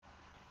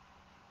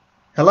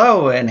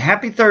Hello and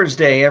happy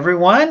Thursday,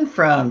 everyone,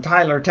 from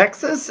Tyler,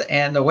 Texas,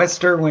 and the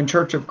West Erwin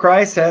Church of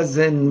Christ, as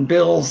in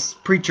Bill's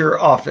preacher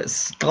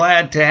office.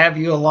 Glad to have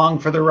you along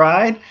for the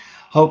ride.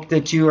 Hope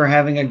that you are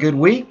having a good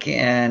week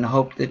and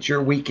hope that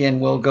your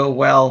weekend will go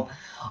well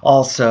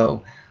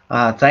also.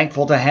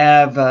 Thankful to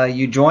have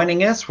you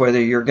joining us, whether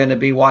you're going to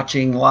be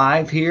watching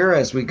live here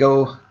as we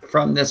go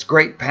from this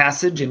great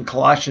passage in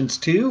Colossians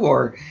 2,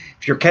 or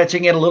if you're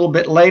catching it a little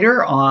bit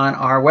later on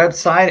our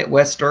website at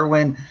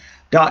westerwin.com.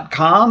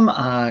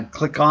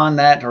 Click on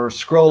that or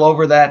scroll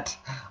over that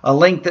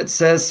link that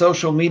says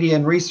social media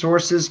and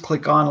resources.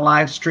 Click on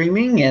live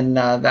streaming, and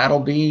that'll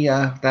be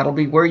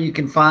where you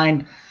can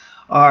find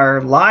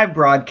our live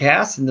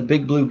broadcast in the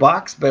big blue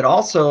box. But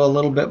also a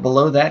little bit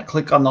below that,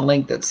 click on the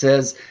link that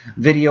says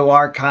video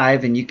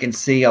archive, and you can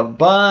see a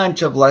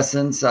bunch of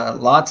lessons,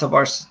 lots of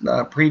our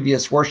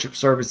previous worship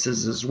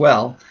services as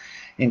well,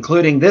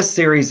 including this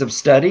series of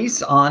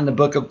studies on the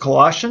book of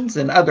Colossians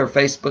and other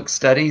Facebook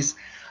studies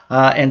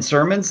and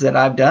sermons that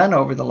I've done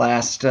over the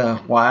last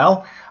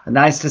while.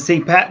 Nice to see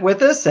Pat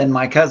with us and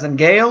my cousin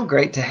Gail.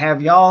 Great to have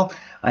y'all.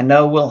 I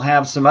know we'll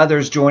have some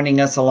others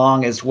joining us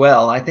along as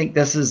well. I think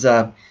this is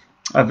a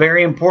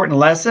very important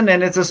lesson,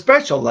 and it's a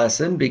special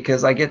lesson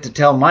because I get to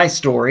tell my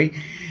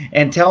story.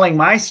 And telling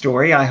my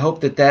story, I hope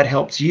that that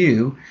helps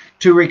you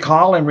to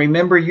recall and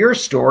remember your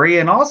story,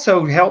 and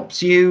also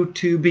helps you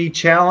to be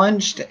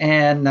challenged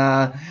and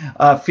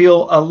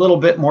feel a little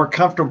bit more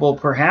comfortable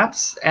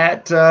perhaps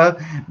at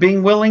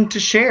being willing to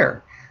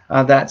share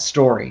that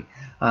story.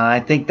 I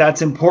think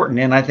that's important,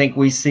 and I think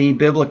we see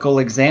biblical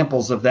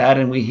examples of that,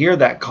 and we hear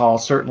that call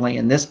certainly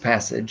in this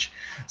passage.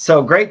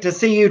 So great to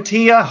see you,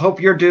 Tia. Hope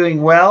you're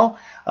doing well.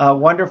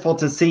 Wonderful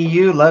to see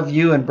you. Love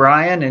you and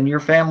Brian and your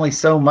family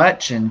so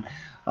much, and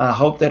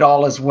hope that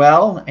all is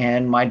well.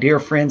 And my dear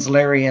friends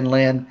Larry and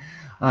Lynn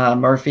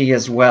Murphy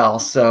as well.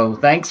 So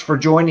thanks for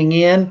joining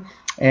in,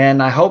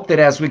 and I hope that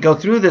as we go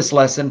through this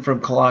lesson from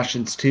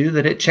Colossians 2,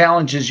 that it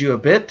challenges you a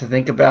bit to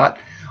think about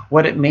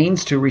what it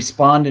means to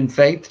respond in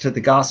faith to the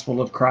gospel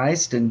of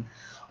Christ. And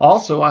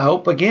also, I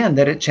hope, again,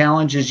 that it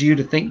challenges you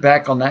to think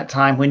back on that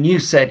time when you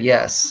said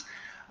yes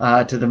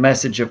to the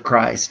message of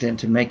Christ and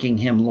to making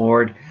him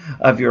Lord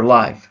of your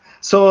life.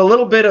 So a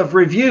little bit of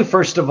review,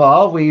 first of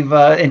all. We've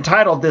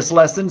entitled this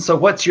lesson, So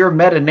What's Your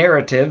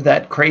Metanarrative?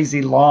 That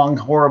crazy, long,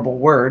 horrible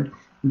word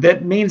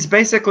that means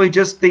basically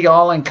just the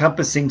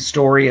all-encompassing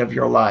story of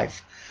your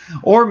life,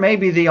 or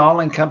maybe the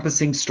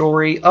all-encompassing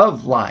story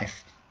of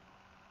life.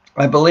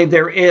 I believe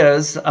there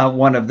is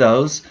one of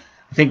those.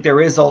 I think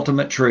there is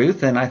ultimate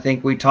truth, and I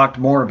think we talked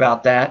more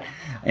about that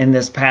in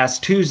this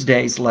past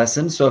Tuesday's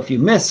lesson. So if you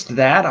missed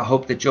that, I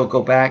hope that you'll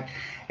go back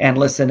and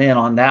listen in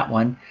on that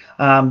one.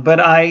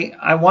 But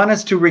I want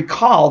us to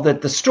recall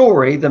that the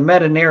story, the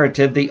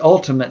meta-narrative, the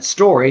ultimate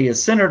story,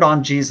 is centered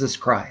on Jesus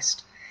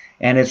Christ,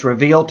 and it's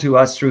revealed to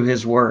us through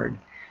his word.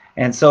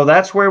 And so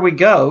that's where we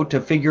go to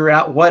figure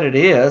out what it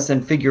is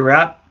and figure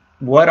out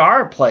what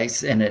our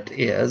place in it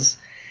is.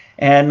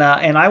 And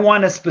I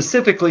want us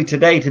specifically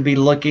today to be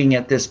looking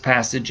at this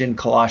passage in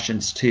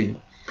Colossians 2.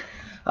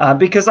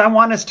 Because I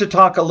want us to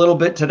talk a little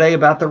bit today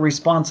about the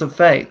response of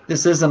faith.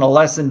 This isn't a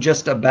lesson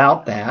just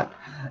about that,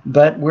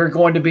 but we're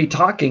going to be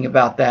talking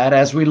about that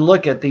as we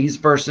look at these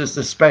verses,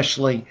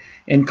 especially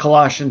in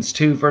Colossians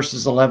 2,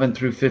 verses 11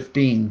 through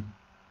 15.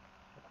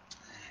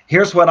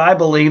 Here's what I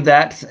believe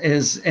that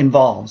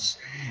involves.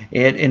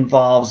 It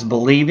involves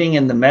believing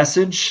in the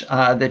message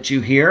that you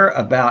hear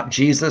about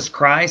Jesus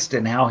Christ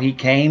and how he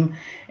came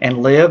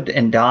and lived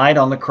and died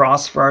on the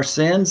cross for our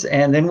sins,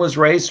 and then was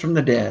raised from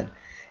the dead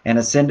and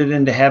ascended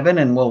into heaven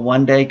and will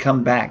one day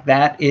come back.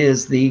 That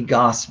is the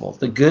gospel,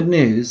 the good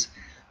news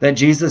that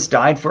Jesus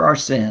died for our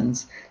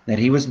sins, that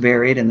he was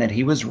buried, and that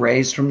he was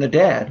raised from the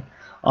dead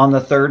on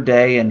the third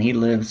day, and he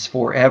lives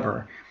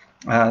forever.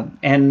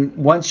 And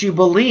once you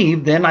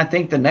believe, then I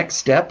think the next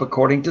step,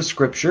 according to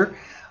Scripture,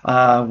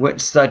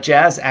 which such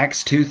as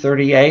Acts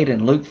 2:38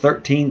 and Luke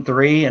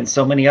 13:3 and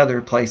so many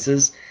other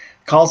places,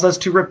 calls us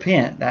to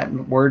repent. That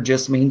word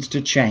just means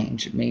to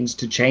change. It means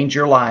to change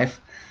your life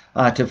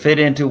to fit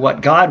into what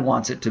God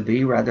wants it to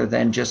be rather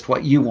than just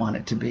what you want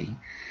it to be.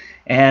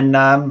 And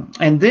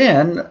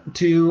then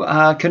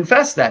to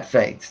confess that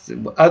faith.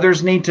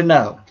 Others need to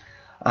know.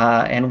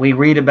 And we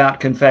read about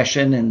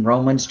confession in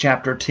Romans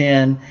chapter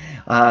 10.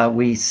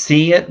 We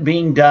see it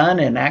being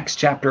done in Acts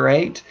chapter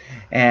 8.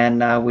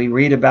 And we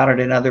read about it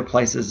in other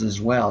places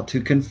as well.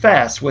 To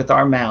confess with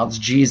our mouths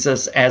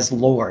Jesus as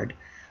Lord,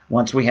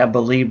 once we have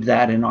believed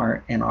that in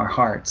our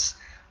hearts.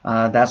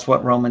 That's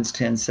what Romans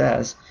 10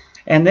 says.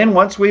 And then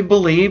once we've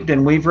believed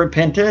and we've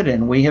repented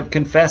and we have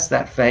confessed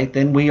that faith,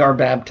 then we are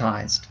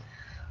baptized.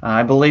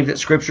 I believe that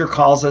Scripture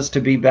calls us to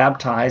be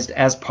baptized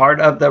as part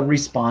of the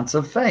response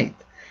of faith.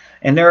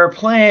 And there are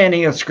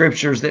plenty of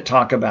scriptures that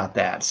talk about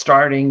that,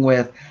 starting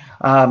with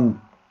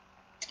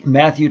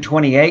Matthew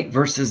 28,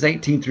 verses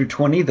 18 through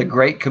 20, the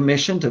Great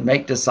Commission to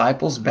make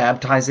disciples,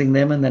 baptizing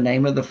them in the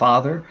name of the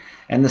Father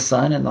and the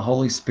Son and the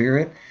Holy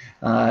Spirit.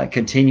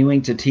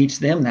 continuing to teach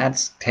them.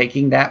 That's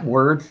taking that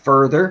word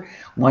further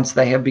once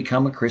they have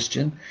become a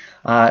Christian.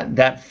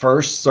 That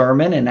first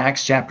sermon in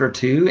Acts chapter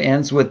 2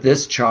 ends with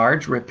this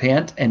charge: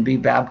 repent and be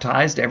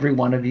baptized, every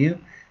one of you,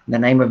 in the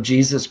name of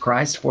Jesus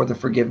Christ for the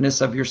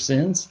forgiveness of your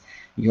sins.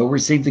 You'll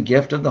receive the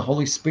gift of the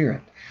Holy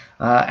Spirit.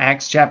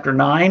 Acts chapter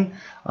 9,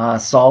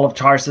 Saul of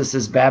Tarsus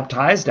is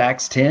baptized.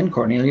 Acts 10,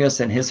 Cornelius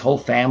and his whole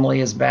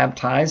family is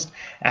baptized.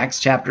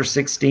 Acts chapter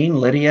 16,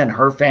 Lydia and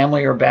her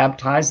family are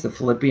baptized. The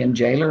Philippian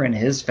jailer and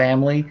his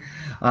family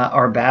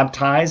are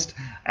baptized.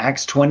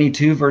 Acts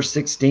 22, verse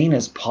 16,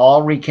 as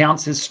Paul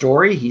recounts his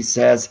story, he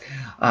says,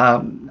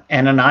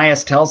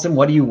 Ananias tells him,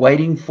 "What are you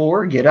waiting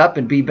for? Get up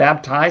and be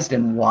baptized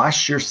and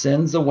wash your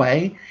sins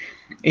away."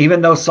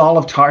 Even though Saul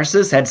of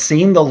Tarsus had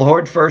seen the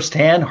Lord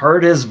firsthand,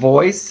 heard his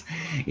voice,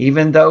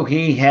 even though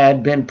he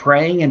had been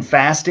praying and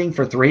fasting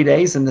for 3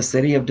 days in the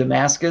city of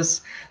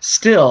Damascus,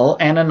 still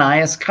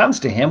Ananias comes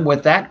to him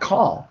with that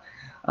call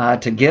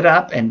to get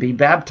up and be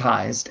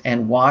baptized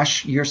and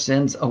wash your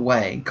sins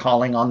away,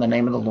 calling on the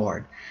name of the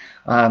Lord.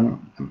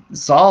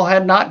 Saul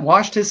had not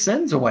washed his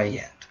sins away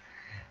yet,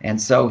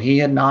 and so he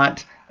had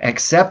not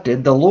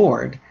accepted the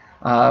Lord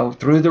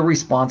through the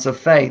response of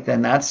faith.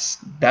 And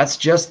that's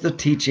just the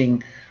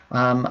teaching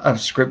of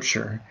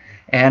Scripture.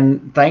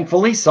 And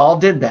thankfully, Saul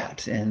did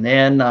that. And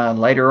then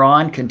later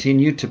on,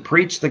 continued to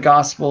preach the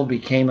gospel,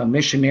 became a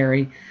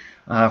missionary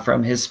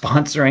from his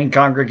sponsoring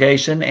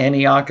congregation,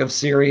 Antioch of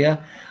Syria,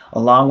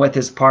 along with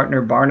his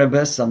partner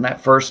Barnabas on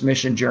that first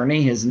mission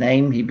journey. His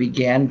name, he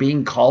began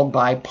being called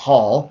by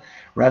Paul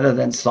rather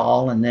than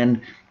Saul, and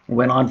then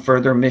went on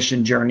further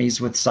mission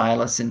journeys with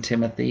Silas and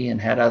Timothy,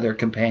 and had other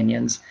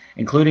companions,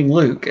 including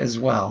Luke as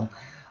well,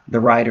 the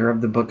writer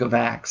of the book of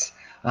Acts.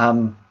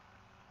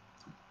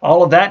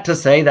 All of that to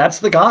say, that's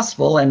the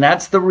gospel, and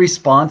that's the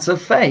response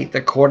of faith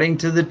according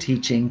to the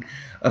teaching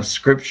of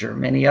Scripture.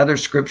 Many other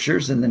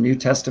scriptures in the New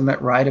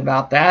Testament write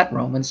about that.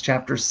 Romans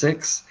chapter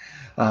 6,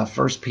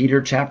 1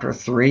 Peter chapter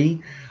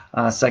 3,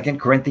 2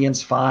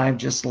 Corinthians 5,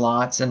 just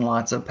lots and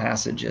lots of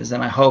passages.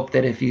 And I hope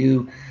that if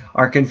you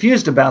are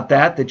confused about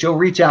that you'll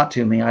reach out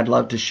to me. I'd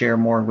love to share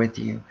more with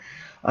you.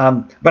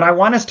 But I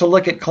want us to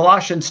look at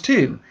Colossians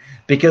 2,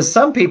 because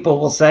some people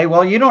will say,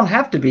 well, you don't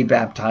have to be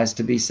baptized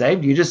to be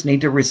saved. You just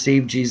need to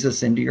receive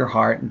Jesus into your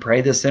heart and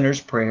pray the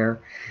sinner's prayer,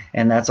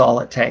 and that's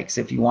all it takes.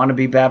 If you want to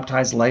be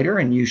baptized later,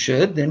 and you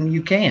should, then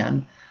you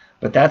can.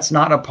 But that's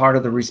not a part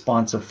of the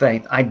response of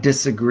faith. I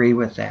disagree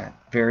with that.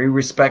 Very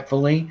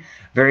respectfully,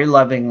 very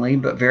lovingly,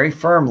 but very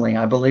firmly,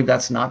 I believe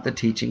that's not the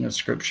teaching of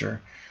Scripture.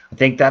 I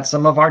think that's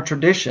some of our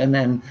tradition,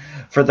 and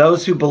for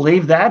those who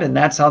believe that and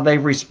that's how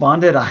they've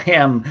responded, I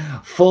am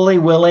fully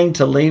willing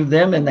to leave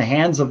them in the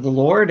hands of the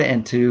Lord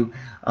and to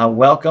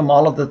welcome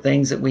all of the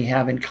things that we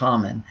have in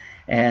common.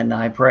 And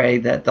I pray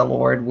that the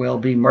Lord will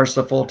be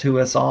merciful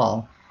to us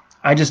all.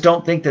 I just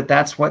don't think that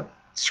that's what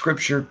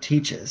Scripture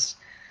teaches.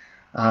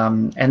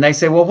 And they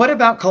say, well, what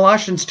about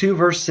Colossians 2,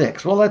 verse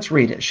 6? Well, let's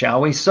read it,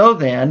 shall we? So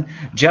then,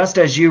 just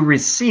as you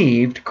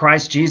received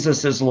Christ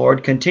Jesus as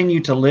Lord, continue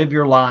to live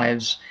your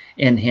lives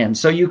in him.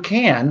 So you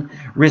can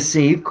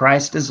receive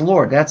Christ as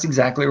Lord. That's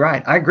exactly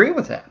right. I agree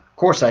with that. Of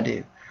course I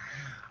do.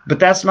 But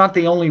that's not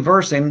the only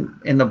verse in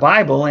the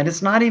Bible, and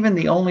it's not even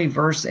the only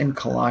verse in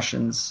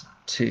Colossians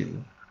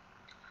 2.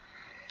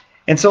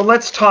 And so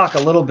let's talk a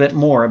little bit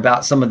more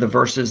about some of the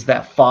verses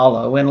that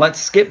follow, and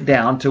let's skip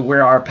down to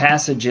where our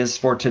passage is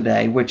for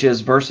today, which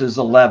is verses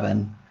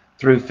 11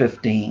 through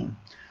 15.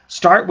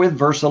 Start with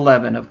verse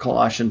 11 of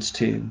Colossians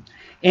 2.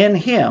 In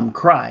him,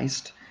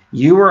 Christ,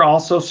 you were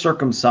also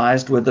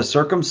circumcised with a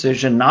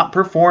circumcision not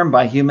performed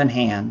by human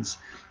hands.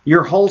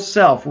 Your whole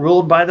self,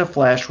 ruled by the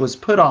flesh, was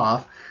put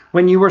off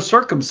when you were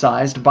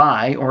circumcised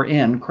by or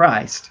in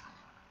Christ.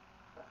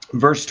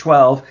 Verse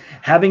 12,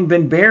 having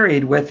been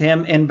buried with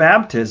him in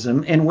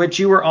baptism, in which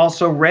you were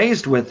also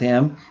raised with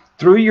him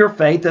through your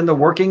faith in the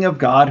working of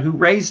God who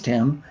raised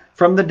him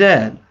from the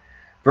dead.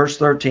 Verse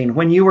 13,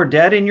 when you were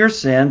dead in your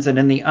sins and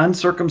in the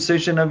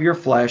uncircumcision of your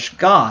flesh,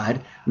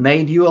 God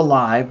made you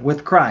alive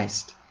with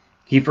Christ.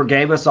 He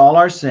forgave us all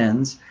our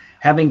sins,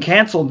 having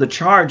canceled the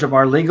charge of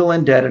our legal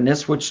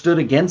indebtedness which stood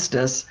against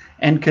us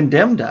and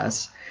condemned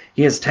us.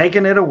 He has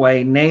taken it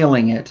away,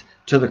 nailing it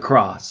to the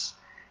cross.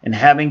 And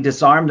having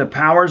disarmed the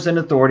powers and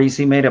authorities,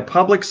 he made a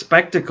public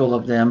spectacle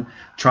of them,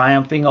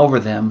 triumphing over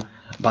them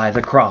by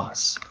the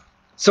cross.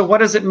 So what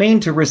does it mean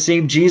to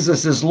receive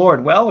Jesus as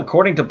Lord? Well,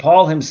 according to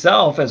Paul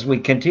himself, as we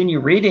continue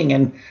reading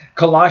in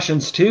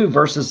Colossians 2,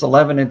 verses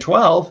 11 and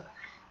 12,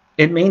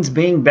 it means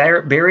being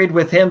buried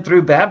with him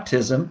through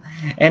baptism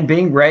and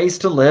being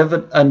raised to live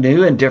a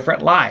new and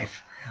different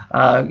life.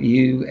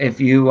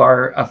 If you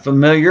are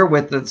familiar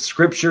with the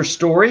Scripture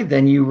story,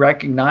 then you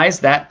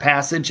recognize that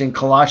passage in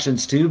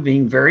Colossians 2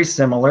 being very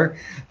similar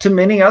to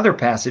many other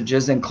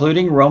passages,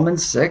 including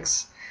Romans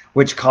 6,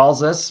 which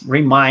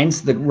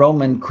reminds the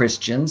Roman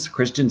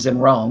Christians in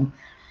Rome,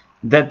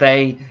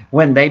 that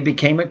when they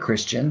became a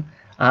Christian,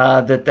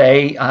 that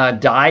they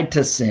died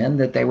to sin,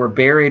 that they were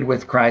buried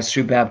with Christ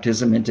through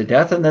baptism into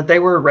death, and that they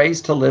were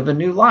raised to live a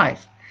new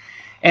life.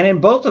 And in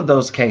both of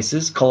those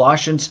cases,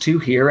 Colossians 2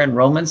 here and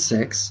Romans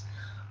 6,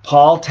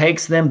 Paul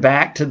takes them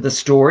back to the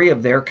story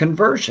of their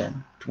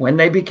conversion, when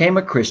they became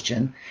a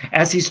Christian,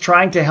 as he's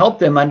trying to help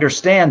them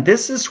understand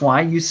this is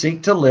why you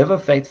seek to live a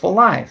faithful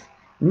life.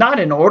 Not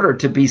in order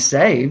to be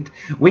saved.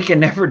 We can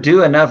never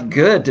do enough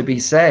good to be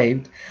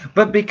saved,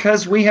 but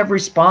because we have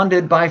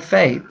responded by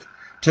faith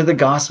to the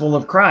gospel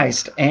of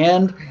Christ,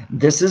 and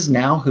this is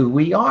now who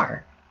we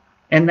are.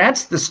 And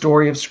that's the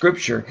story of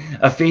Scripture.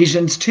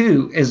 Ephesians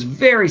 2 is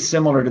very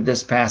similar to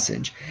this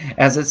passage,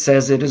 as it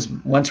says, it is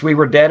once we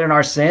were dead in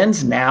our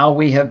sins, now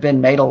we have been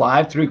made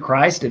alive through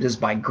Christ. It is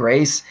by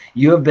grace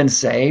you have been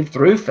saved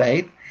through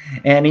faith,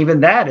 and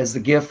even that is the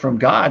gift from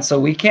God. So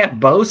we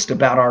can't boast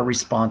about our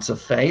response of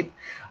faith.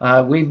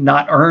 We've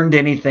not earned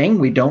anything.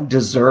 We don't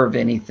deserve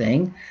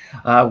anything,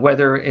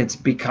 whether it's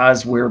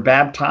because we're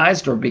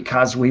baptized or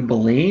because we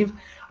believe.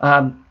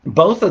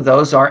 Both of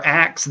those are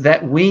acts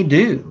that we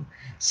do.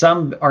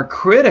 Some are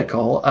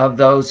critical of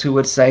those who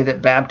would say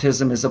that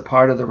baptism is a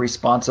part of the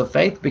response of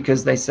faith,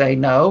 because they say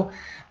no,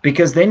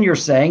 because then you're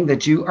saying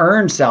that you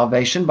earn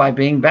salvation by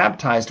being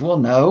baptized. Well,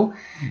 no,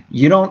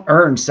 you don't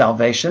earn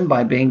salvation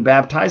by being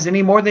baptized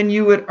any more than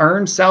you would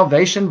earn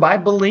salvation by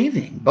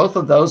believing. Both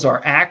of those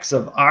are acts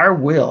of our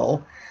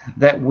will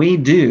that we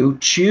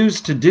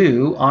choose to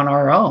do on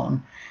our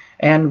own.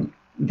 And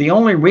the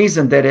only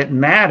reason that it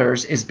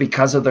matters is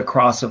because of the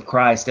cross of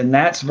Christ. And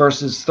that's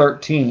verses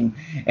 13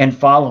 and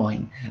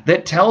following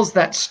that tells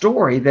that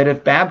story, that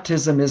if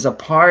baptism is a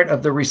part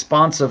of the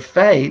response of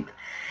faith,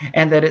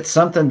 and that it's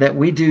something that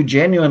we do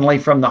genuinely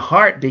from the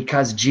heart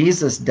because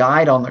Jesus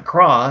died on the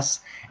cross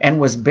and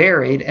was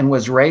buried and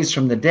was raised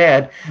from the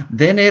dead,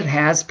 then it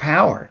has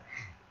power.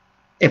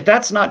 If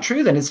that's not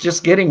true, then it's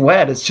just getting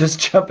wet. It's just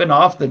jumping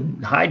off the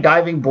high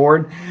diving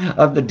board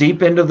of the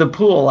deep end of the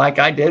pool, like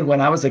I did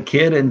when I was a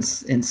kid in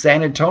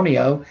San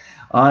Antonio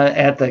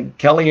at the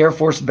Kelly Air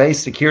Force Base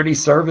Security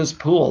Service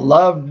pool.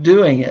 Loved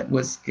doing it.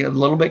 Was a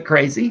little bit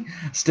crazy,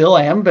 still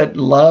am, but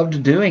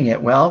loved doing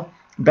it. Well,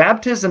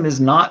 baptism is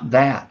not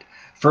that.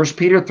 1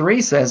 Peter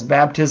 3 says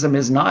baptism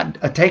is not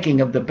a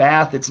taking of the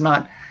bath. It's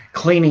not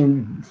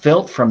cleaning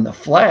filth from the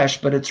flesh,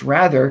 but it's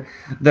rather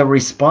the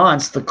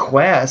response, the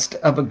quest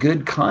of a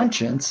good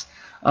conscience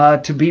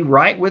to be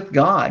right with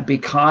God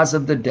because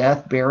of the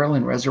death, burial,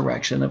 and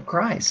resurrection of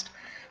Christ.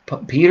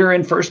 Peter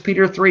in 1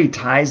 Peter 3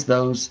 ties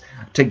those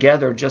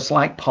together just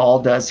like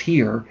Paul does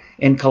here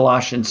in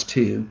Colossians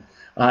 2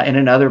 and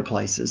in other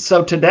places.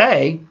 So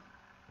today,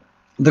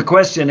 the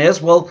question is,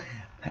 well,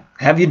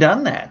 have you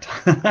done that?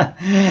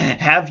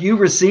 Have you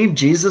received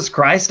Jesus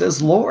Christ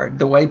as Lord,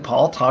 the way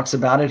Paul talks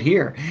about it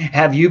here?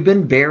 Have you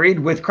been buried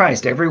with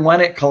Christ?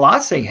 Everyone at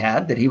Colossae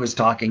had that he was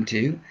talking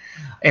to.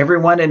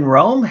 Everyone in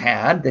Rome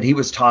had that he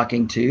was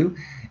talking to.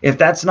 If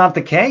that's not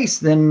the case,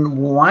 then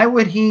why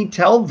would he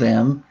tell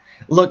them,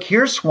 look,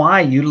 here's why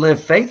you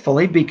live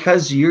faithfully,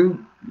 because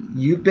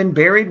you've been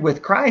buried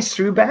with Christ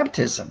through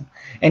baptism,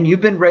 and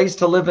you've been raised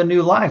to live a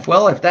new life.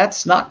 Well, if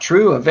that's not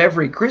true of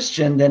every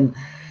Christian, then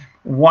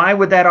why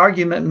would that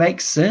argument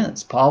make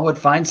sense? Paul would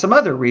find some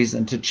other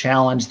reason to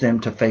challenge them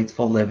to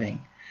faithful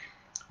living.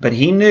 But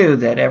he knew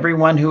that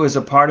everyone who was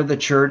a part of the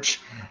church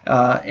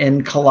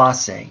in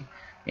Colossae,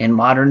 in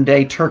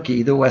modern-day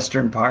Turkey, the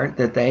western part,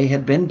 that they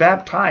had been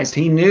baptized.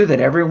 He knew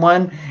that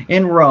everyone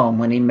in Rome,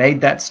 when he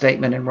made that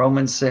statement in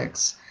Romans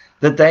 6,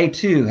 that they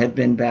too had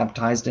been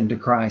baptized into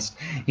Christ.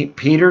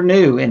 Peter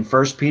knew in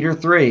 1 Peter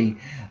 3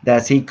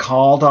 that he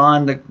called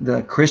on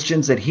the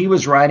Christians that he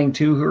was writing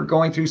to who were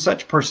going through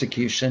such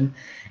persecution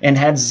and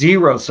had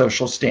zero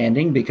social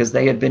standing because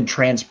they had been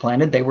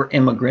transplanted. They were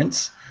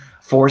immigrants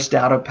forced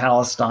out of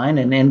Palestine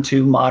and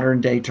into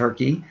modern-day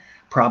Turkey,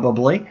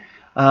 probably.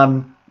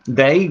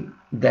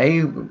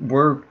 They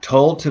were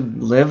told to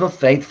live a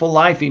faithful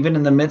life even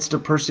in the midst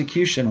of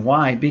persecution.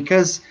 Why?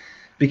 Because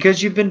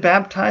you've been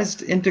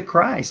baptized into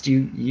Christ.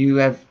 You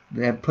have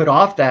put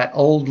off that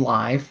old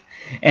life,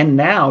 and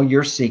now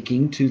you're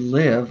seeking to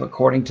live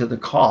according to the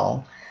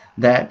call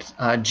that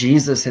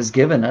Jesus has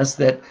given us,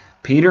 that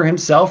Peter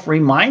himself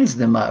reminds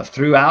them of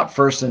throughout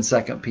 1 and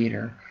 2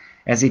 Peter,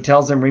 as he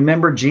tells them,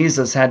 remember,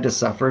 Jesus had to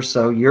suffer,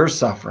 so you're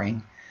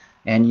suffering,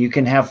 and you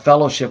can have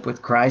fellowship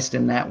with Christ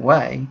in that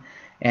way,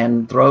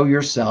 and throw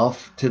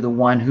yourself to the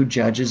one who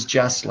judges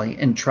justly,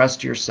 and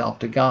trust yourself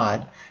to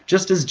God,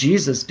 just as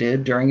Jesus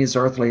did during his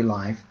earthly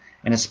life,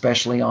 and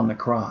especially on the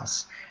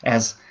cross,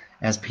 as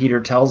Peter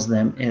tells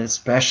them,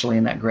 especially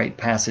in that great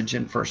passage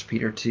in 1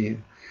 Peter 2.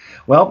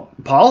 Well,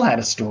 Paul had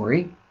a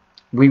story.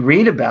 We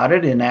read about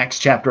it in Acts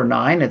chapter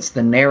 9. It's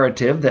the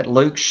narrative that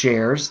Luke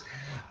shares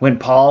when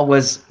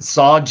Paul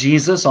saw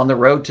Jesus on the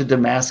road to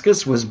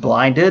Damascus, was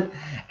blinded,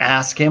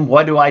 asked him,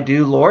 what do I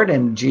do, Lord?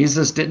 And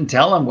Jesus didn't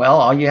tell him, well,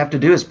 all you have to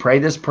do is pray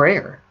this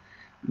prayer.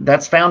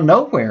 That's found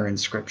nowhere in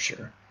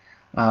Scripture.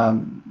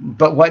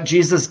 But what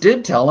Jesus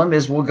did tell him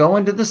is, well, go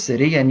into the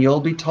city and you'll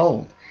be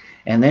told.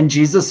 And then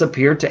Jesus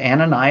appeared to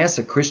Ananias,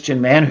 a Christian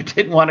man who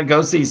didn't want to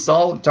go see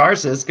Saul of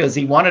Tarsus because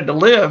he wanted to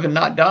live and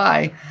not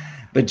die.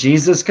 But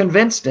Jesus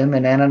convinced him,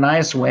 and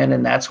Ananias went,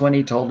 and that's when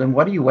he told him,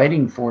 what are you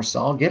waiting for,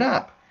 Saul? Get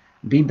up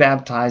Be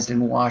baptized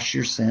and wash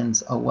your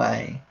sins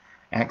away.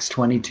 Acts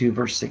 22,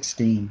 verse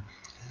 16.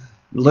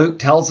 Luke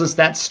tells us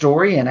that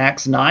story in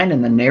Acts 9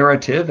 in the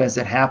narrative as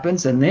it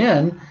happens. And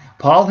then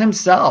Paul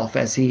himself,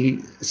 as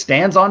he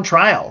stands on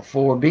trial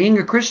for being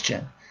a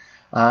Christian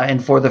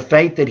and for the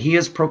faith that he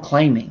is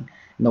proclaiming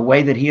and the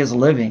way that he is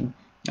living,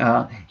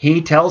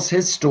 he tells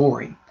his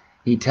story.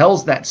 He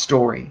tells that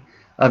story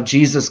of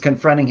Jesus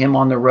confronting him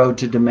on the road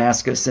to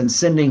Damascus and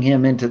sending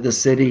him into the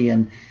city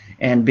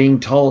and being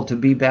told to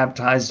be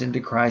baptized into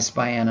Christ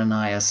by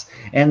Ananias,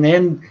 and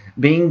then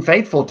being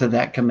faithful to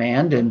that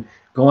command and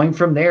going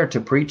from there to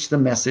preach the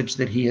message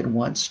that he had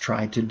once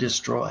tried to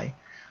destroy.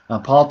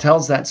 Paul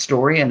tells that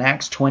story in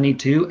Acts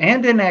 22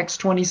 and in Acts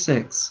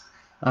 26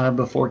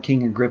 before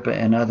King Agrippa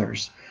and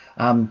others.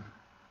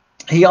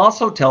 He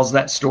also tells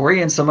that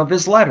story in some of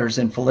his letters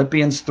in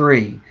Philippians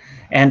 3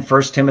 and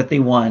 1 Timothy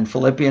 1.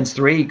 Philippians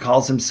 3, he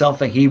calls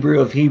himself a Hebrew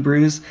of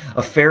Hebrews,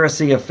 a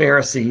Pharisee of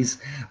Pharisees.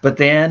 But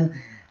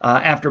then,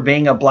 after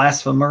being a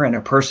blasphemer and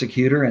a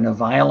persecutor and a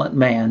violent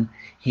man,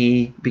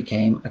 he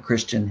became a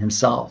Christian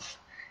himself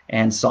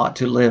and sought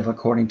to live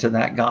according to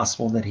that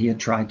gospel that he had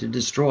tried to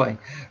destroy.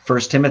 1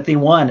 Timothy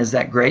 1 is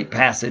that great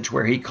passage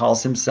where he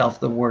calls himself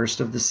the worst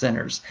of the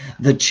sinners,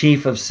 the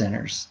chief of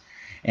sinners.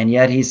 And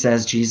yet he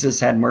says, Jesus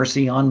had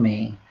mercy on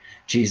me.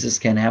 Jesus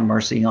can have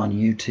mercy on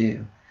you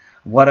too.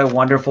 What a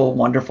wonderful,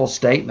 wonderful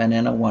statement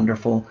and a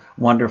wonderful,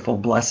 wonderful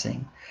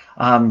blessing.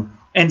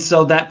 And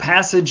so that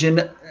passage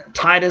in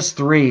Titus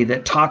 3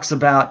 that talks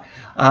about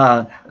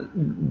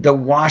the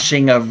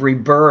washing of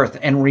rebirth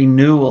and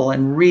renewal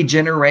and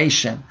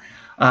regeneration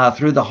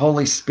through the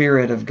Holy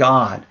Spirit of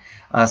God.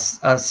 A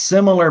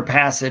similar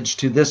passage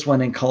to this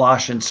one in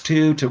Colossians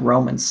 2, to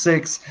Romans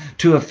 6,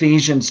 to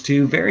Ephesians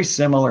 2, very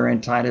similar in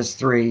Titus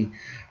 3,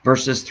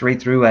 verses 3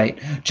 through 8.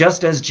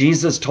 Just as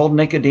Jesus told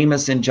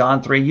Nicodemus in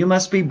John 3, you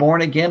must be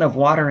born again of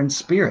water and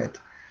spirit.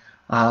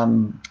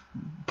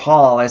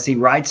 Paul, as he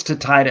writes to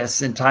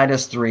Titus in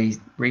Titus 3,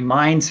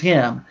 reminds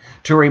him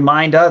to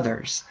remind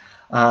others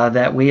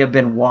that we have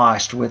been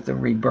washed with the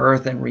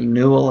rebirth and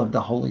renewal of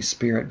the Holy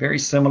Spirit. Very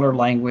similar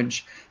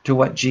language to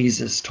what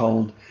Jesus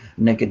told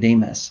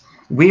Nicodemus.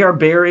 We are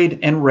buried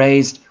and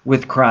raised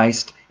with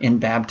Christ in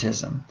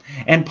baptism.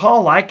 And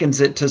Paul likens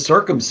it to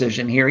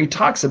circumcision here. He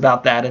talks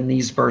about that in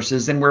these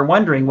verses, and we're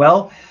wondering,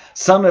 well,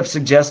 some have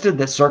suggested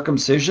that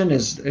circumcision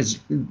is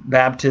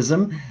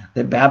baptism,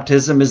 that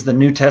baptism is the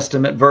New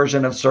Testament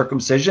version of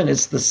circumcision.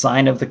 It's the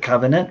sign of the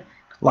covenant,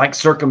 like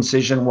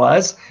circumcision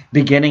was,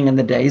 beginning in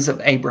the days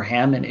of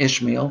Abraham and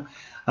Ishmael,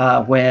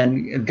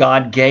 when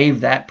God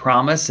gave that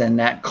promise and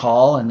that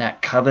call and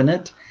that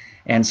covenant,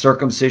 and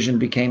circumcision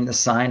became the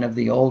sign of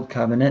the old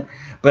covenant.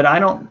 But I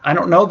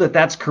don't know that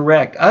that's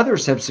correct.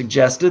 Others have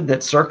suggested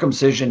that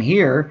circumcision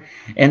here,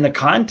 in the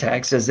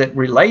context as it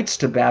relates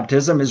to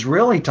baptism, is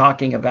really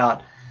talking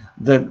about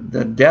the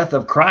death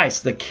of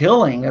Christ, the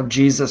killing of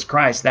Jesus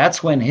Christ.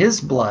 That's when his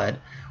blood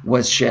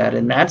was shed,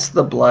 and that's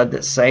the blood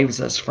that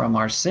saves us from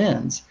our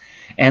sins.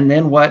 And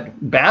then what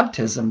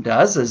baptism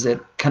does is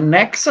it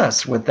connects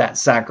us with that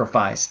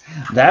sacrifice.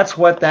 That's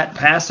what that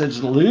passage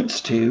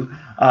alludes to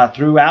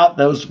throughout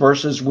those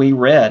verses we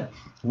read.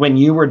 When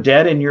you were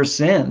dead in your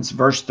sins,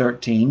 verse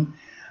 13,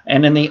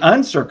 and in the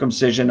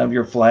uncircumcision of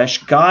your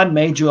flesh, God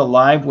made you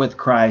alive with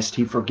Christ.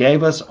 He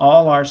forgave us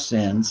all our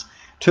sins,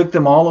 took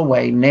them all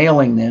away,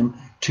 nailing them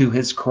to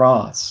his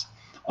cross.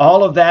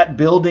 All of that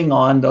building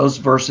on those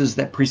verses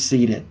that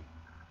preceded.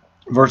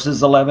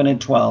 Verses 11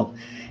 and 12.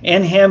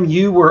 In him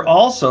you were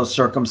also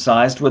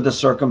circumcised with a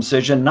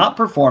circumcision not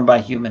performed by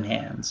human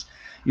hands.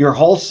 Your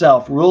whole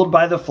self, ruled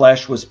by the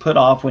flesh, was put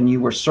off when you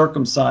were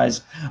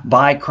circumcised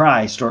by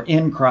Christ, or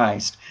in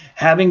Christ,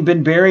 having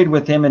been buried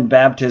with him in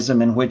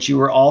baptism, in which you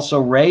were also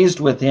raised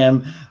with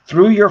him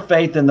through your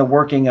faith in the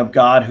working of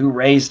God who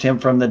raised him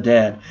from the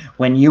dead.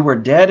 When you were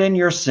dead in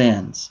your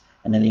sins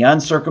and in the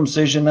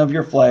uncircumcision of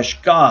your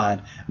flesh,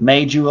 God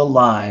made you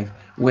alive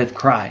with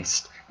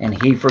Christ, and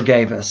he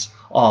forgave us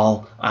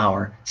all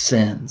our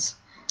sins.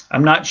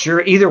 I'm not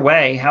sure either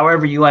way,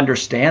 however you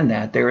understand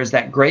that, there is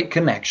that great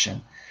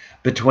connection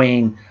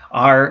between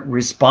our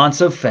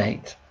response of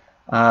faith,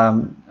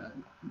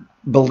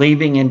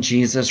 believing in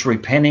Jesus,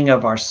 repenting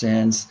of our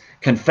sins,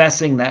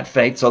 confessing that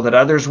faith so that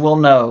others will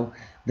know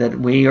that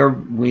we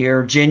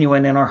are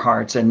genuine in our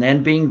hearts, and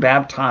then being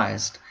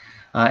baptized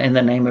in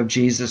the name of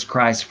Jesus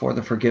Christ for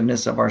the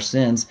forgiveness of our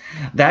sins.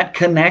 That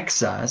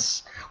connects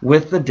us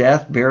with the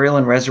death, burial,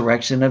 and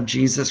resurrection of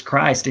Jesus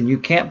Christ. And you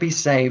can't be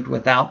saved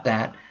without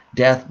that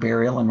death,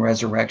 burial, and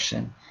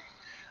resurrection.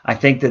 I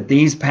think that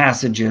these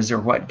passages are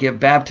what give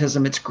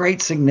baptism its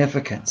great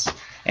significance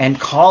and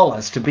call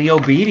us to be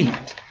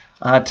obedient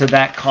to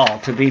that call,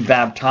 to be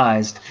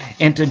baptized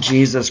into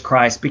Jesus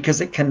Christ,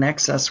 because it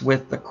connects us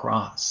with the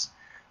cross.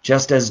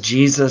 Just as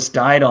Jesus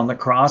died on the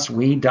cross,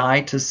 we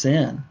die to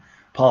sin.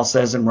 Paul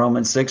says in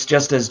Romans 6,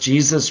 just as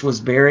Jesus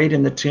was buried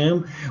in the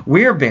tomb,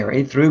 we're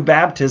buried through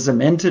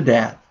baptism into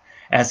death,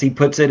 as he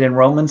puts it in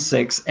Romans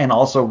 6, and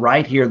also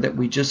right here that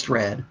we just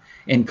read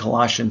in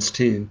Colossians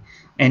 2.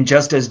 And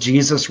just as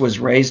Jesus was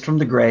raised from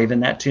the grave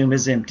and that tomb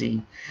is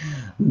empty,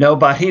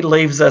 nobody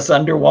leaves us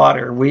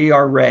underwater. We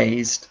are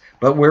raised,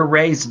 but we're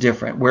raised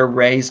different. We're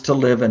raised to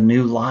live a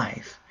new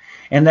life.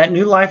 And that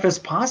new life is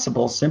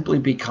possible simply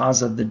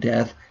because of the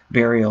death,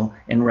 burial,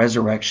 and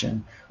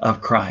resurrection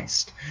of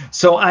Christ.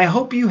 So I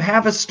hope you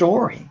have a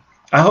story.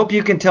 I hope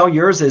you can tell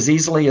yours as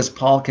easily as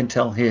Paul can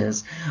tell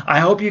his. I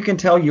hope you can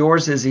tell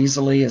yours as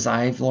easily as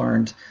I've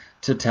learned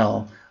to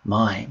tell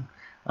mine.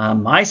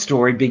 My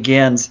story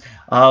begins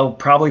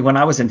probably when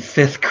I was in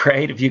 5th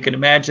grade, if you can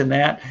imagine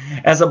that,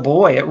 as a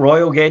boy at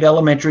Royal Gate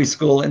Elementary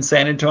School in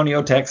San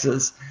Antonio,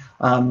 Texas.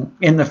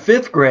 In the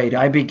 5th grade,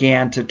 I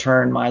began to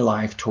turn my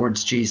life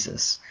towards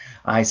Jesus.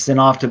 I sent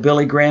off to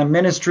Billy Graham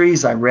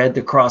Ministries. I read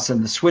The Cross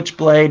and the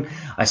Switchblade.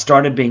 I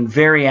started being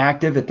very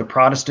active at the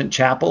Protestant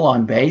Chapel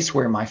on base,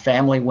 where my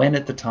family went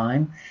at the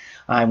time.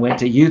 I went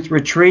to youth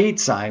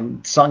retreats. I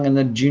sung in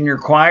the junior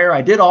choir.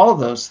 I did all of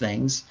those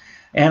things.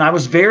 And I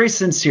was very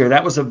sincere.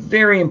 That was a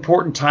very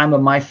important time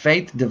of my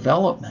faith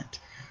development.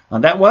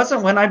 That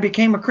wasn't when I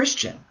became a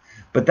Christian,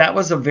 but that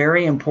was a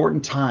very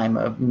important time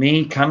of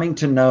me coming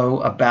to know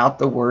about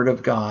the Word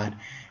of God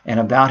and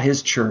about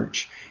His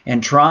church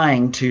and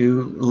trying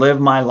to live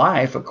my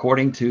life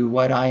according to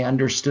what I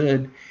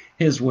understood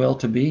His will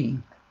to be.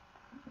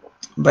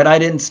 But I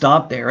didn't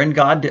stop there, and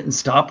God didn't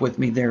stop with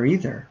me there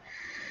either.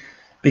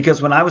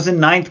 Because when I was in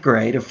 9th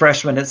grade, a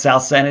freshman at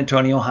South San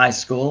Antonio High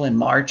School in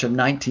March of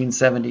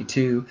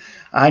 1972,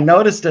 I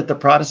noticed at the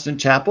Protestant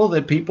chapel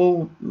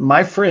that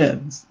my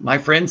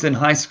friends in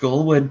high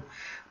school would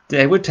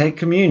take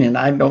communion.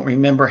 I don't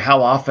remember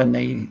how often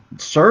they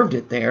served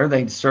it there.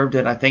 They served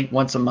it, I think,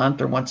 once a month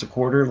or once a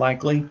quarter,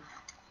 likely.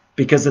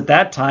 Because at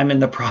that time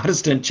in the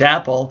Protestant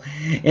chapel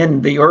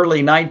in the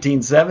early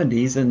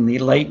 1970s and the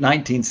late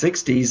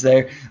 1960s,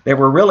 there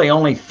were really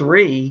only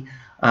 3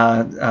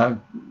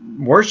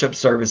 worship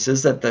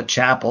services at the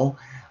chapel.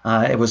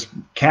 It was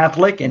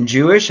Catholic and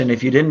Jewish, and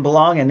if you didn't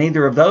belong in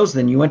either of those,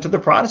 then you went to the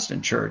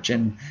Protestant church,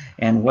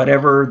 and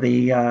whatever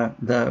the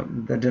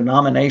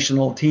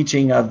denominational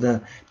teaching of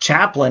the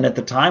chaplain at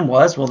the time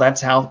was, well,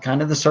 that's how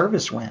kind of the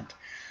service went.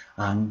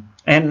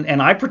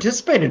 And I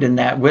participated in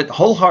that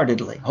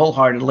wholeheartedly,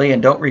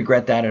 and don't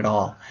regret that at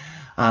all.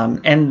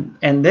 And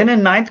then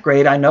in 9th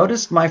grade, I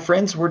noticed my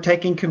friends were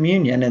taking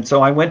communion, and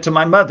so I went to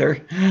my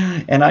mother,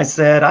 and I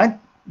said,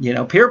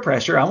 peer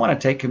pressure, I want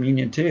to take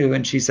communion too.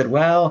 And she said,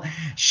 well,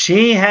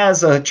 she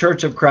has a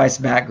Church of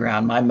Christ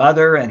background. My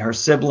mother and her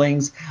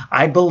siblings,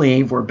 I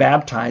believe, were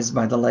baptized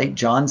by the late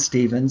John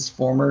Stevens,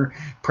 former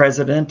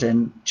president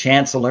and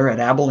chancellor at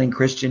Abilene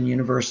Christian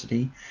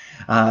University.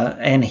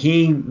 And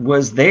he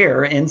was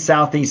there in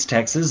Southeast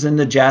Texas in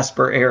the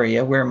Jasper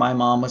area where my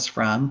mom was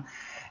from,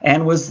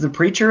 and was the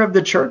preacher of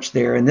the church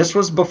there. And this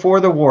was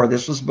before the war.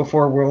 This was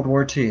before World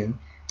War II.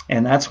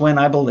 And that's when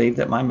I believe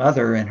that my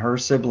mother and her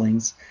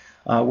siblings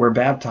were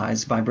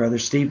baptized by Brother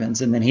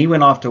Stevens. And then he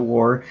went off to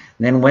war,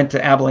 then went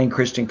to Abilene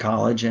Christian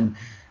College and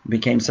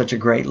became such a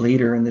great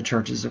leader in the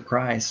Churches of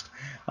Christ.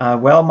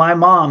 Well, my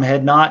mom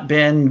had not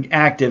been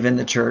active in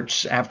the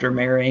church after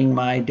marrying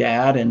my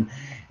dad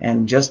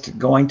and just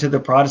going to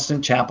the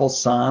Protestant chapel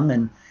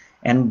some.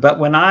 But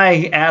when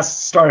I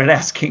started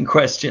asking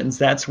questions,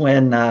 that's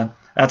when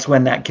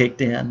that kicked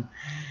in.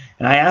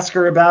 And I asked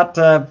her about,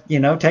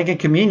 taking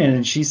communion.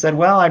 And she said,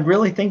 well, I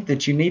really think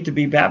that you need to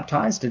be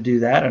baptized to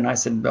do that. And I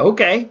said,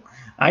 okay,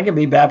 I can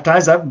be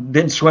baptized. I've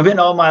been swimming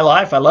all my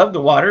life. I love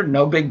the water.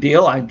 No big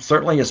deal. I'm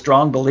certainly a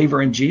strong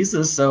believer in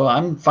Jesus, so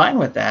I'm fine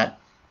with that.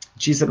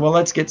 She said, well,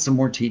 let's get some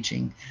more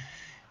teaching.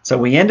 So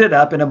we ended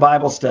up in a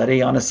Bible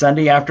study on a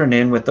Sunday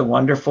afternoon with the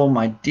wonderful,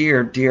 my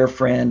dear, dear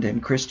friend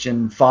and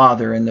Christian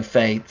father in the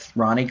faith,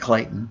 Ronnie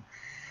Clayton.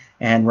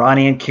 And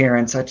Ronnie and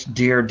Karen, such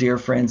dear, dear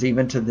friends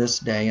even to this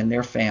day, and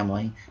their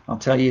family. I'll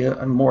tell you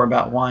more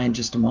about why in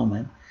just a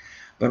moment.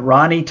 But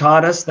Ronnie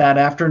taught us that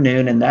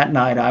afternoon, and that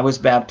night I was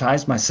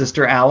baptized. My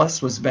sister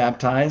Alice was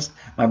baptized.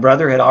 My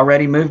brother had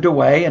already moved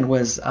away and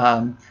was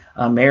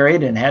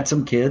married and had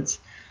some kids.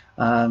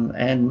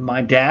 And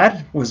my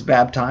dad was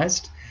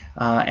baptized,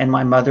 and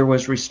my mother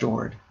was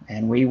restored.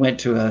 And we went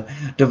to a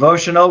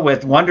devotional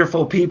with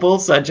wonderful people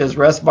such as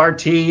Russ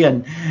Bartee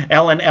and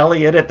Ellen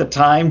Elliott at the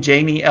time,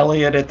 Janie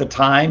Elliott at the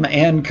time,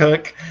 Ann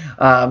Cook.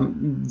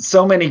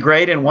 So many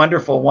great and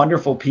wonderful,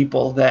 wonderful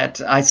people that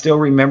I still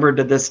remember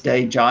to this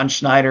day. John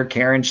Schneider,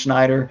 Karen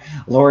Schneider,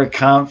 Laura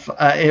Kumpf.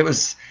 It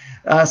was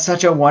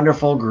such a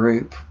wonderful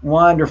group.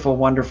 Wonderful,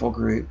 wonderful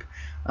group.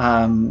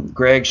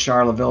 Greg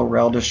Charleville,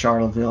 Relda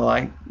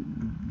Charleville,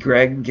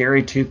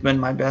 Gary Toothman,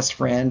 my best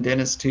friend,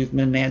 Dennis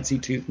Toothman, Nancy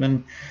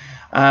Toothman.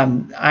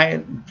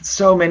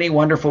 So many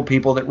wonderful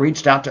people that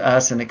reached out to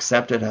us and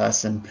accepted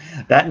us. And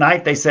that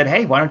night they said,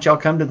 hey, why don't y'all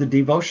come to the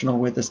devotional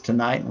with us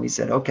tonight? And we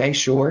said, okay,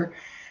 sure.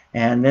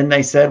 And then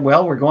they said,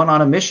 well, we're going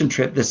on a mission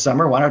trip this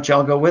summer. Why don't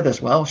y'all go with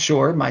us? Well,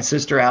 sure. My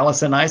sister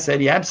Alice and I said,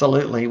 yeah,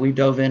 absolutely. We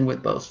dove in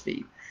with both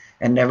feet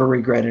and never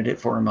regretted it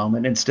for a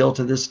moment. And still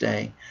to this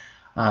day,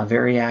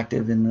 very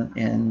active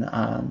in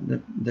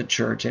the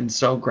church, and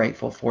so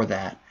grateful for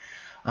that.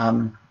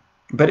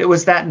 But it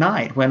was that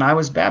night when I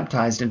was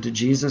baptized into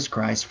Jesus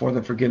Christ for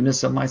the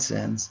forgiveness of my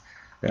sins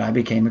that I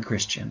became a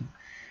Christian.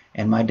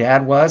 And my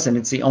dad was, and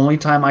it's the only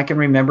time I can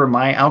remember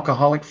my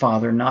alcoholic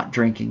father not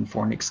drinking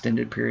for an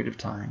extended period of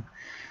time.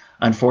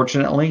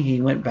 Unfortunately,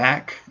 he went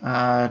back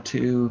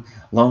to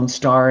Lone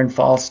Star and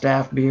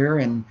Falstaff beer,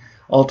 and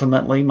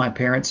ultimately my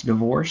parents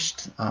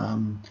divorced.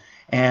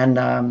 And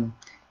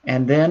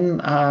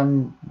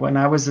then when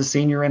I was a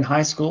senior in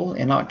high school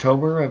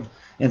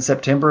in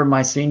September of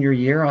my senior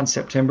year, on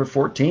September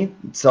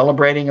 14th,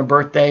 celebrating a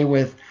birthday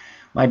with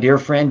my dear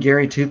friend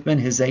Gary Toothman,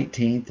 his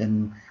 18th,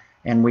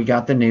 and we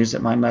got the news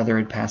that my mother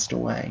had passed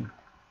away.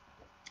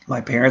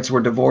 My parents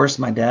were divorced.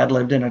 My dad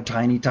lived in a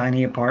tiny,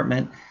 tiny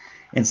apartment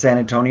in San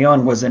Antonio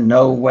and was in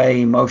no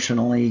way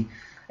emotionally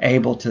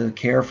able to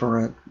care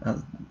for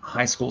a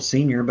high school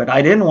senior. But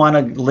I didn't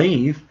want to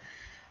leave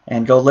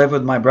and go live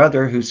with my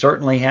brother, who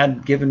certainly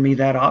had given me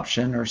that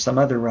option, or some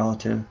other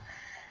relative.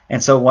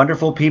 And so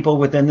wonderful people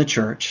within the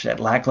church at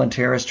Lackland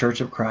Terrace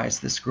Church of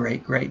Christ, this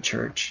great, great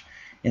church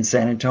in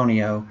San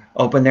Antonio,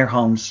 opened their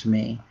homes to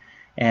me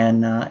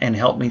and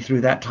helped me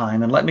through that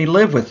time and let me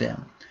live with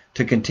them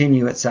to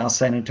continue at South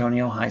San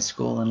Antonio High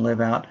School and live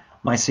out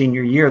my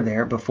senior year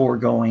there before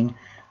going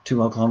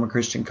to Oklahoma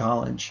Christian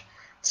College,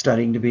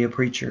 studying to be a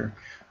preacher.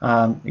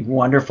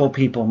 Wonderful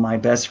people. My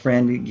best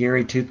friend,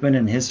 Gary Toothman,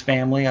 and his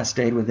family, I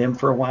stayed with him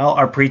for a while.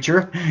 Our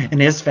preacher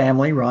and his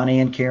family, Ronnie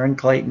and Karen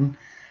Clayton.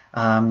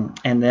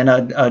 And then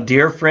a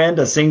dear friend,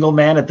 a single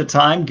man at the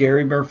time,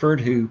 Gary Burford,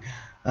 who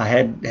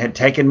had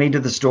taken me to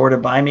the store to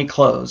buy me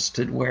clothes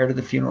to wear to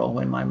the funeral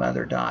when my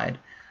mother died.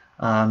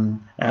 That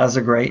was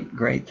a great,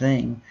 great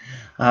thing.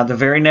 The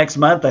very next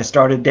month, I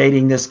started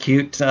dating this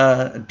cute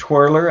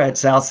twirler at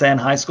South San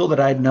High School that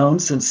I'd known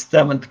since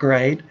 7th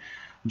grade,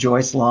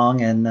 Joyce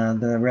Long, and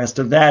the rest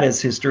of that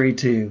is history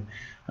too.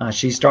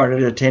 She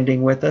started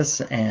attending with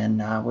us and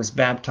was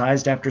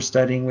baptized after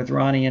studying with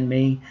Ronnie and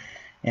me,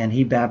 and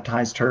he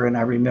baptized her. And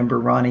I remember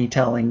Ronnie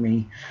telling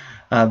me,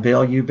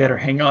 Bill, you better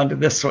hang on to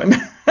this one.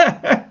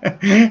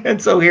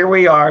 And so here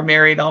we are,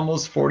 married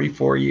almost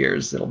 44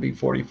 years. It'll be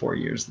 44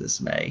 years this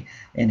May.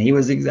 And he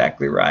was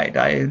exactly right.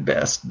 I had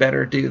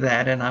better do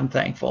that. And I'm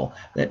thankful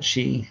that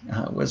she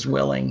was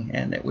willing,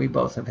 and that we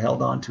both have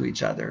held on to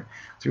each other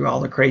through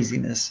all the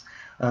craziness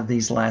of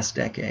these last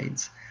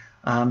decades.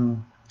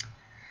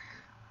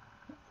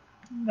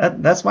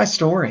 That's my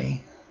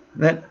story.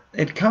 That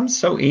it comes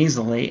so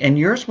easily, and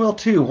yours will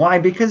too. Why?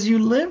 Because you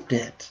lived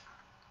it.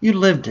 You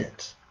lived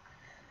it.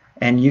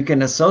 And you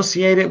can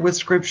associate it with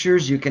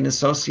scriptures. You can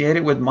associate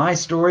it with my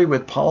story,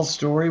 with Paul's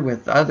story,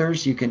 with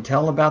others. You can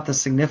tell about the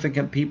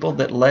significant people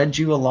that led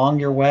you along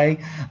your way,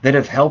 that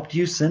have helped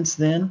you since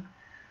then.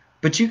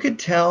 But you could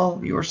tell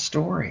your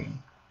story.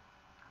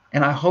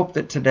 And I hope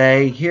that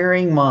today,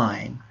 hearing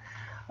mine,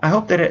 I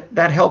hope that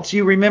that helps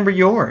you remember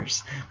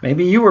yours.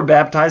 Maybe you were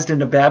baptized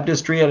in a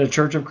baptistry at a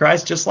Church of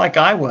Christ just like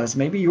I was.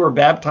 Maybe you were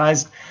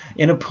baptized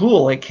in a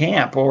pool at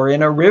camp, or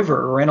in a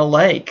river, or in a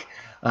lake,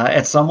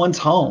 at someone's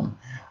home.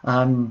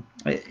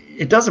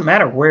 It doesn't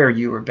matter where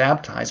you were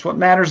baptized. What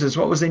matters is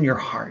what was in your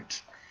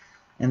heart,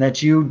 and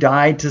that you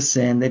died to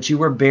sin, that you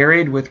were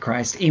buried with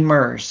Christ,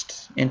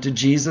 immersed into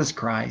Jesus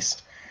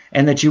Christ,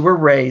 and that you were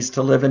raised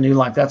to live a new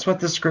life. That's what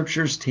the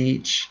scriptures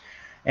teach.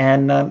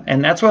 And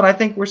that's what I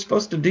think we're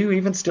supposed to do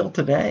even still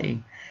today.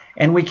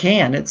 And we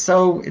can. It's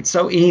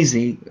so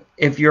easy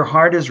if your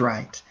heart is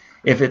right.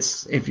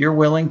 If you're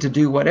willing to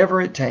do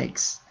whatever it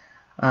takes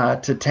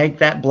to take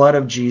that blood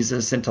of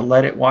Jesus and to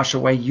let it wash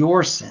away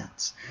your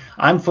sins.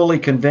 I'm fully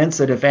convinced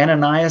that if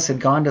Ananias had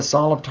gone to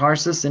Saul of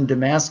Tarsus in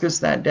Damascus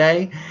that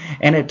day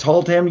and had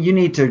told him, you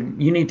need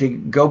to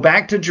go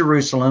back to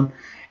Jerusalem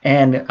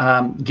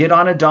and get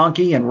on a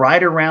donkey and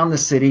ride around the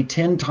city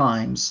 10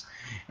 times,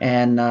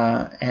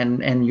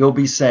 and you'll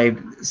be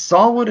saved,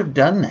 Saul would have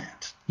done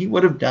that. He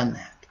would have done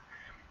that.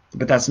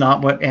 But that's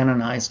not what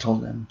Ananias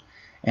told him.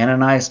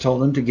 Ananias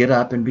told him to get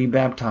up and be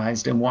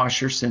baptized and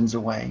wash your sins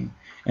away.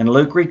 And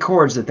Luke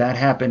records that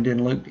happened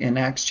in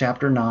Acts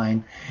chapter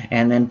 9.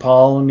 And then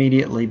Paul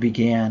immediately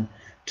began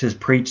to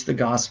preach the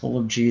gospel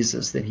of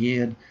Jesus,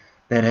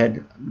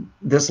 that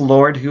this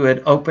Lord who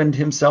had opened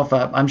himself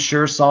up. I'm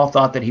sure Saul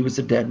thought that he was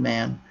a dead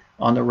man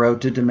on the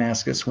road to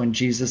Damascus when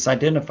Jesus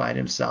identified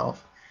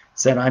himself,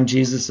 said, I'm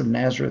Jesus of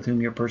Nazareth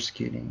whom you're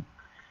persecuting.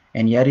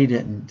 And yet he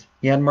didn't.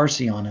 He had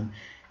mercy on him.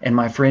 And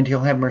my friend,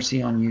 he'll have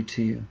mercy on you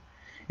too.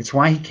 It's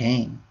why he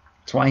came.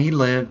 It's why he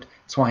lived.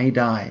 It's why he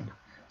died,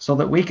 so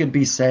that we could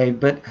be saved.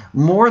 But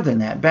more than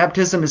that,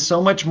 baptism is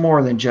so much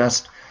more than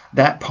just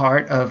that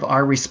part of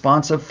our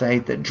response of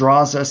faith that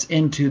draws us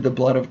into the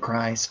blood of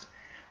Christ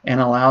and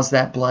allows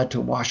that blood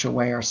to wash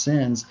away our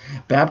sins.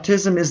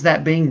 Baptism is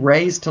that being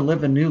raised to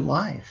live a new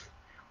life.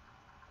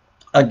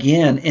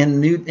 Again, in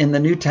the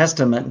New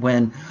Testament,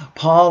 when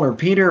Paul or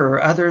Peter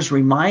or others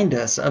remind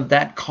us of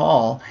that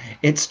call,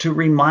 it's to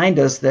remind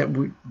us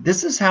that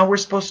this is how we're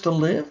supposed to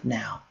live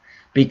now.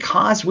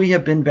 Because we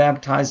have been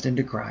baptized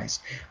into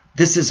Christ.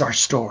 This is our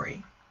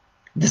story.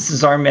 This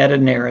is our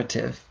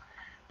meta-narrative.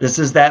 This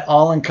is that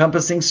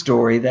all-encompassing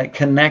story that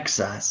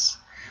connects us.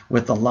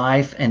 with the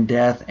life and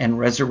death and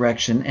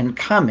resurrection and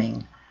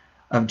coming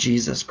of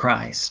Jesus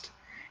Christ.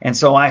 And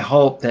so I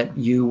hope that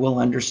you will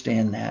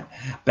understand that.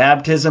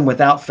 Baptism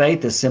without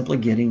faith is simply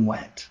getting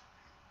wet.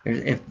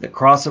 If the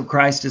cross of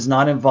Christ is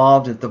not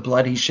involved, if the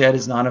blood he shed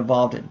is not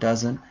involved, it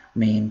doesn't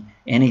mean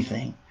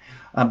anything.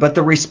 But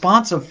the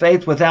response of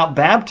faith without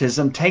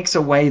baptism takes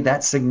away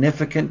that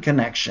significant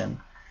connection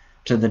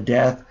to the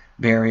death,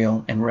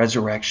 burial, and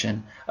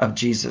resurrection of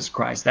Jesus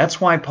Christ. That's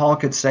why Paul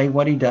could say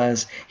what he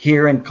does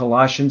here in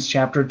Colossians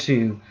chapter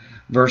 2,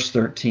 verse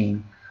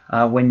 13.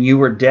 When you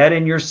were dead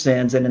in your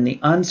sins and in the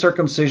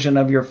uncircumcision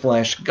of your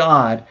flesh,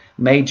 God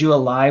made you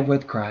alive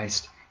with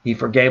Christ. He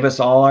forgave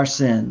us all our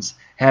sins,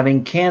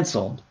 having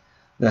canceled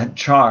the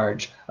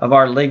charge of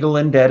our legal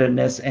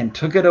indebtedness and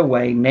took it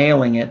away,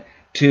 nailing it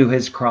to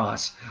his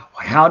cross.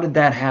 How did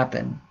that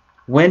happen?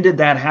 When did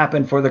that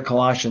happen for the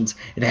Colossians?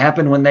 It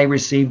happened when they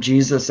received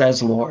Jesus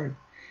as Lord.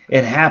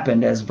 It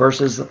happened, as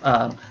verses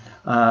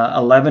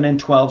 11 and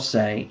 12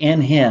 say, in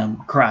him,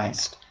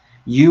 Christ,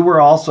 you were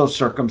also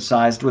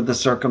circumcised with the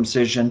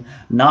circumcision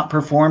not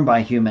performed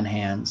by human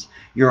hands.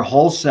 Your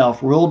whole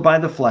self, ruled by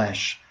the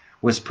flesh,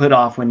 was put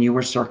off when you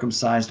were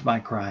circumcised by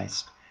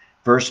Christ.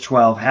 Verse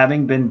 12,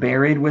 having been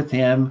buried with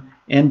him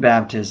in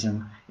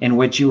baptism, in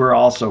which you were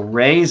also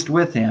raised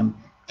with him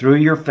through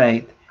your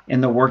faith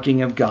in the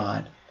working of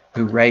God,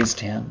 who raised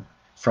him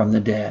from the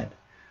dead.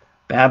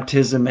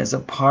 Baptism is a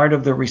part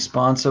of the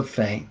response of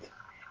faith,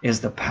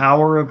 is the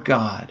power of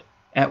God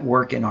at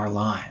work in our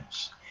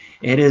lives.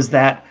 It is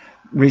that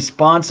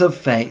response of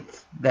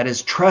faith that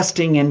is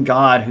trusting in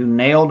God who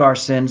nailed our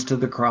sins to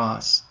the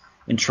cross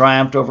and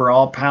triumphed over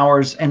all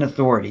powers and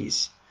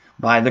authorities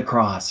by the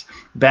cross.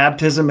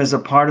 Baptism is a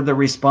part of the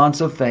response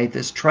of faith,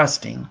 is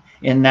trusting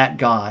in that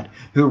God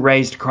who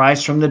raised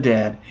Christ from the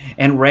dead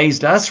and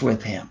raised us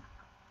with him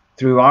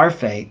through our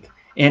faith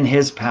in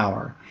his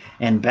power.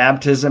 And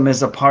baptism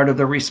is a part of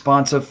the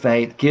response of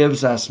faith,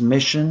 gives us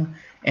mission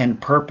and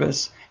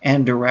purpose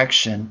and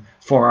direction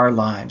for our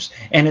lives.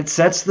 And it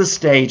sets the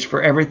stage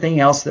for everything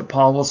else that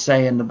Paul will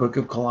say in the book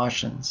of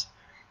Colossians.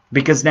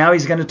 Because now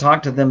he's going to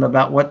talk to them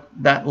about what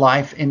that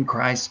life in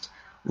Christ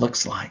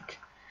looks like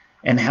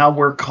and how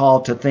we're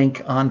called to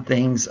think on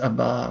things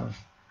above,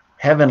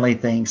 heavenly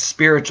things,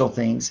 spiritual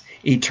things,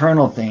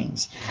 eternal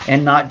things,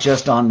 and not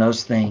just on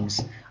those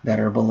things that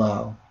are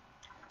below.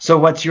 So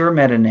what's your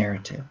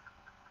meta-narrative?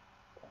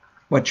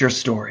 What's your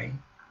story?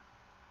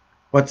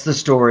 What's the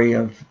story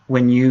of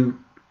when you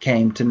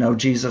came to know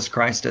Jesus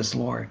Christ as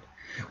Lord?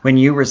 When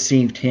you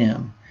received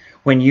him?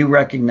 When you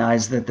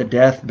recognized that the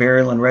death,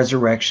 burial, and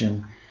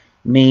resurrection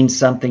means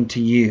something to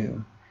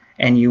you,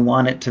 and you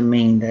want it to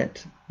mean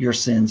that your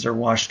sins are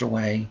washed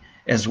away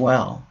as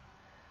well?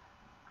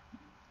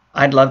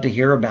 I'd love to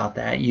hear about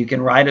that. You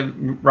can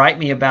write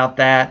me about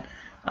that.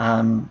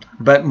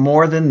 But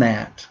more than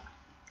that,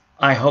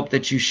 I hope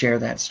that you share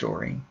that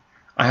story.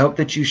 I hope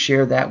that you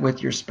share that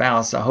with your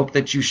spouse. I hope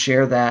that you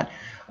share that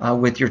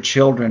with your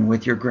children,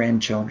 with your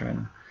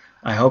grandchildren.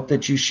 I hope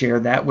that you share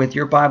that with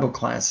your Bible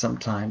class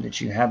sometime, that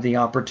you have the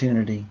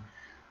opportunity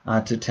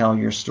to tell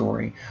your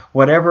story.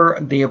 Whatever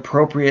the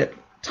appropriate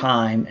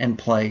time and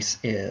place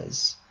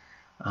is,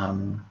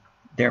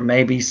 there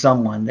may be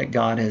someone that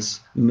God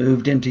has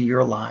moved into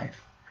your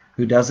life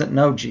who doesn't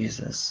know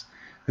Jesus,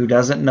 who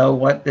doesn't know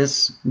what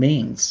this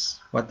means,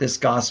 what this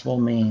gospel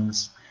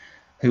means,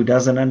 who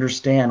doesn't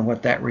understand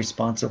what that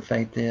response of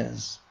faith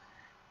is.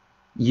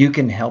 You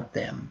can help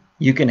them.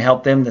 You can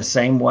help them the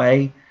same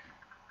way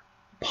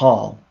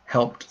Paul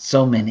helped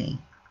so many.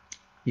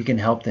 You can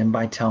help them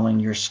by telling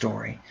your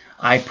story.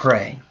 I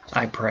pray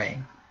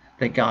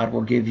that God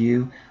will give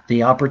you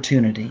the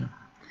opportunity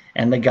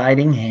and the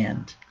guiding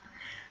hand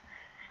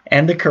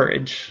and the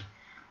courage,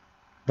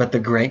 but the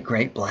great,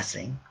 great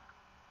blessing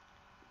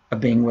of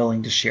being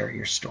willing to share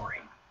your story.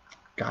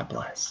 God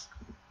bless.